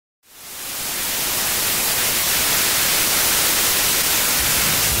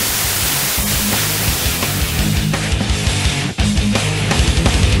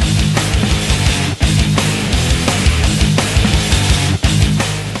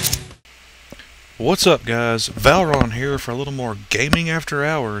What's up, guys? Valron here for a little more gaming after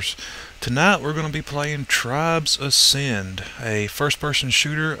hours. Tonight we're going to be playing Tribes Ascend, a first-person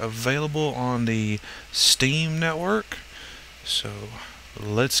shooter available on the Steam network. So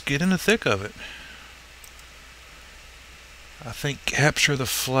let's get in the thick of it. I think Capture the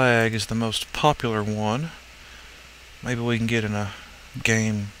Flag is the most popular one. Maybe we can get in a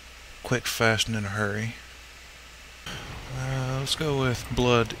game quick, fast, and in a hurry. Let's go with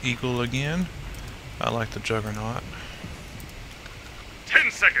Blood Eagle again. I like the Juggernaut.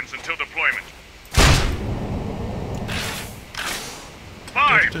 10 seconds until deployment.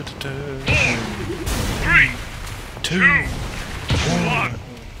 5, 4, 3, 2, 1.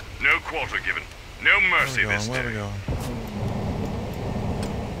 No quarter given. No mercy this day. Where are we going?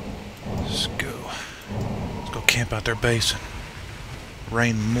 Let's go. Let's go camp out their base and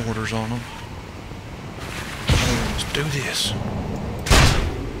rain mortars on them. Let's do this.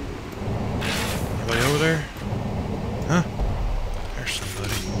 Anybody over there? Huh? There's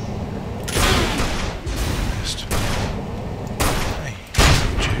somebody. Missed. Hey,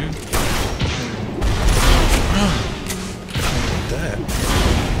 Jude. Run! Like that.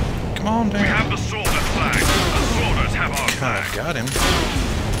 Come on down. We have the sword and flag. The sworders have our flag. Got him.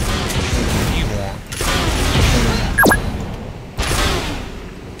 What do you want?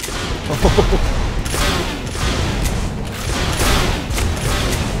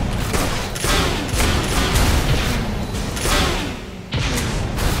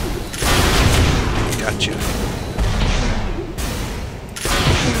 Gotcha.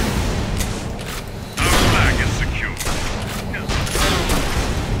 Our flag is secure.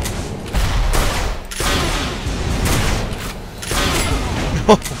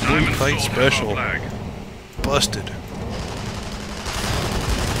 Blue plate special. Busted.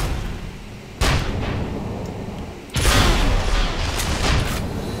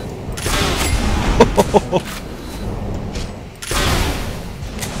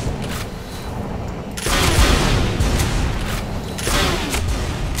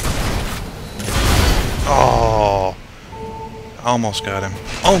 Oh, almost got him.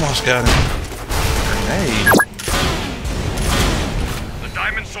 Almost got him. Grenade. The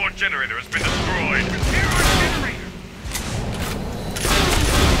diamond sword generator has been destroyed. Repair our generator.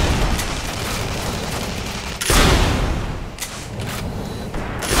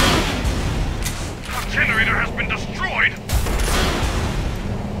 Our generator has been destroyed.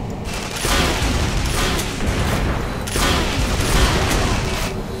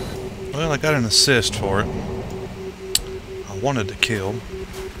 Well, I got an assist for it. I wanted to kill,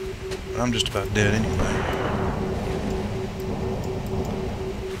 but I'm just about dead anyway.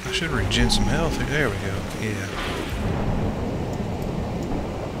 I should regen some health. There we go. Yeah.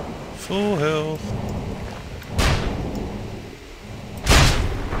 Full health.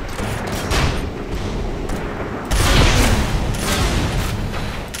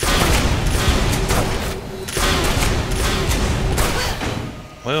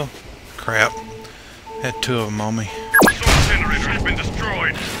 Well, crap. Had two of them on me. The sword generator has been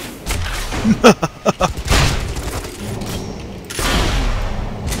destroyed.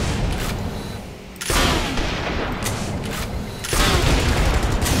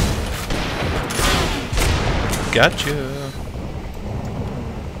 Gotcha.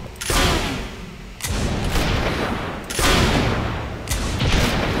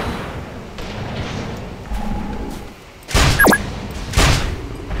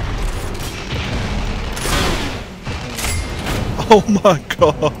 Oh my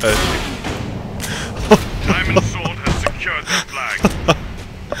god! Diamond sword has secured the flag.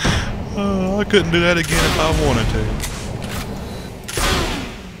 I couldn't do that again if I wanted to.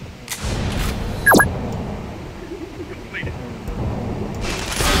 Completed.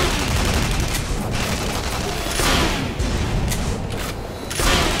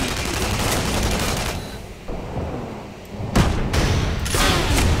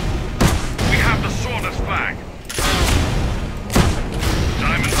 We have the swordless flag.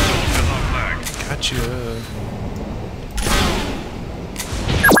 Diamond sword has our flag. Gotcha.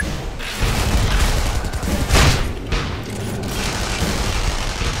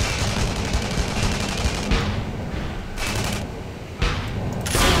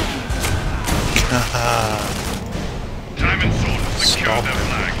 Diamond sword has secured their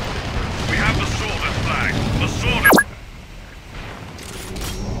flag. We have the swordless flag. The sword.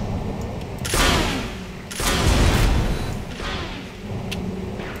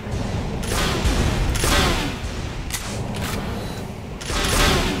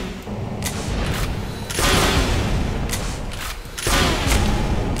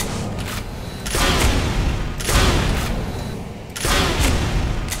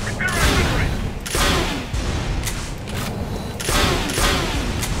 Repair our generator.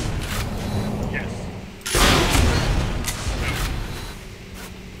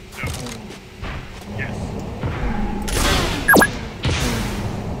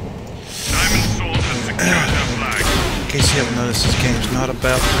 In case you haven't noticed, this game's not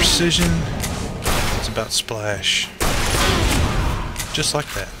about precision, it's about splash. Just like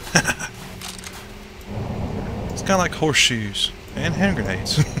that. It's kind of like horseshoes and hand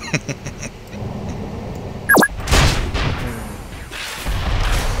grenades. We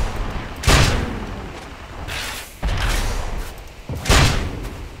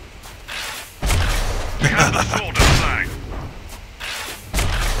have the sword and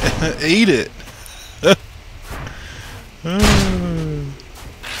flag. Eat it!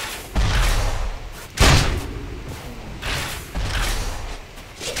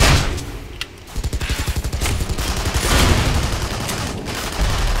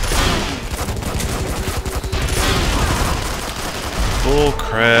 Bull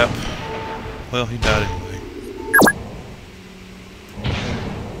crap. Well, he died anyway.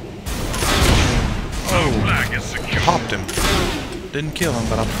 Our flag is secure. Popped him. Didn't kill him,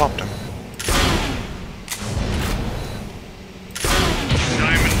 but I popped him.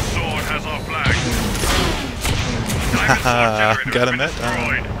 Diamond sword has our flag. Haha, Diamond sword got generator him has that been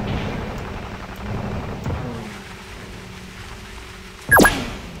time. destroyed.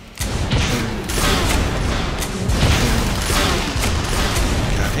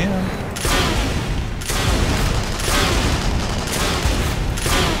 Got him.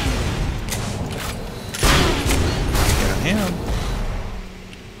 Got him.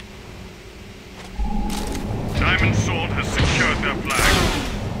 Diamond sword has secured their flag.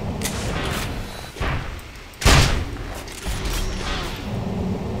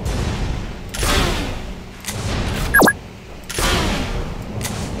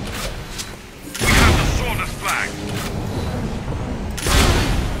 We have the swordless flag.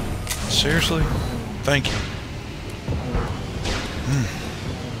 Seriously? Thank you.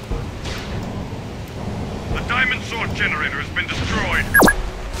 The diamond sword generator has been destroyed.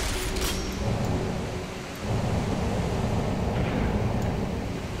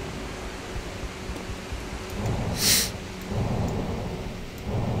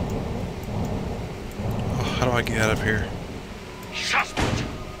 Oh, how do I get out of here? Suspect.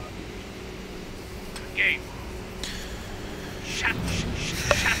 Game. Shut.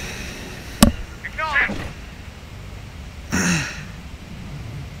 Ignore.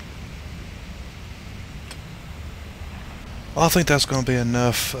 Well, I think that's going to be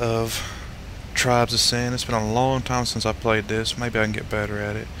enough of Tribes of Sin. It's been a long time since I played this. Maybe I can get better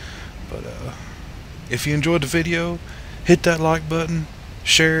at it. But if you enjoyed the video, hit that like button,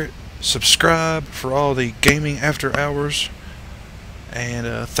 share it, subscribe for all the gaming after hours,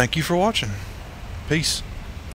 and thank you for watching. Peace.